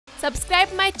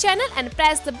Subscribe my channel and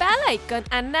press the bell icon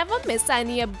and never miss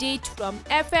any update from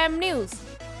FM News.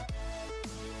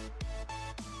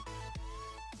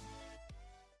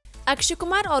 Akshay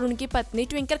Kumar और उनकी पत्नी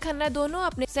ट्विंकल खन्ना दोनों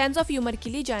अपने sense of humour के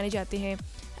लिए जाने जाते हैं।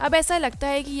 अब ऐसा लगता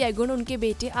है कि यह गुण उनके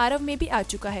बेटे आरव में भी आ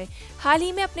चुका है। हाल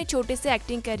ही में अपने छोटे से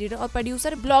एक्टिंग करियर और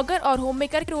प्रोड्यूसर, ब्लॉगर और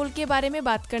होममेकर के रोल के बारे में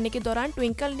बात करने के दौरान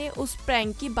ट्विंकल ने उस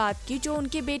प्रैंक की बात की जो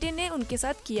उनके बेटे ने उनके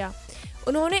साथ किया।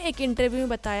 उन्होंने एक इंटरव्यू में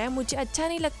बताया, मुझे अच्छा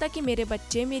नहीं लगता कि मेरे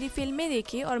बच्चे मेरी फिल्में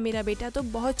देखें और मेरा बेटा तो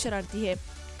बहुत शरारती है।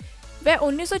 वह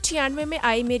 1996 में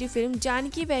आई मेरी फिल्म जान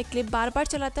की वह क्लिप बार बार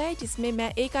चलाता है जिसमें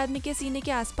मैं एक आदमी के सीने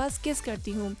के आसपास किस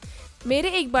करती हूँ। मेरे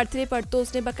एक बर्थडे पर तो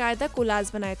उसने बकायदा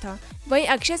कोलाज बनाया था। वहीं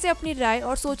अक्षय से अपनी राय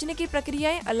और सोचने की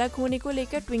प्रक्रियाएं अलग होने को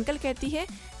लेकर ट्विंकल कहती है,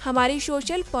 हमारी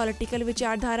सोशल पॉलिटिकल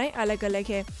विचारधाराएं अलग अलग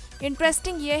है।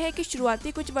 इंटरेस्टिंग यह है कि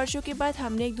शुरुआती कुछ वर्षों के बाद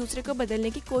हमने एक दूसरे को बदलने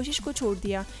की कोशिश को छोड़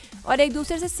दिया और एक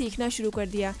दूसरे से सीखना शुरू कर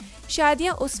दिया।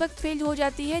 शादियां उस वक्त फेल हो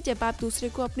जाती है जब आप दूसरे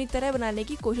को अपनी तरह बनाने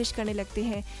की कोशिश करने लगते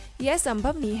हैं। यह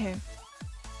संभव नहीं है।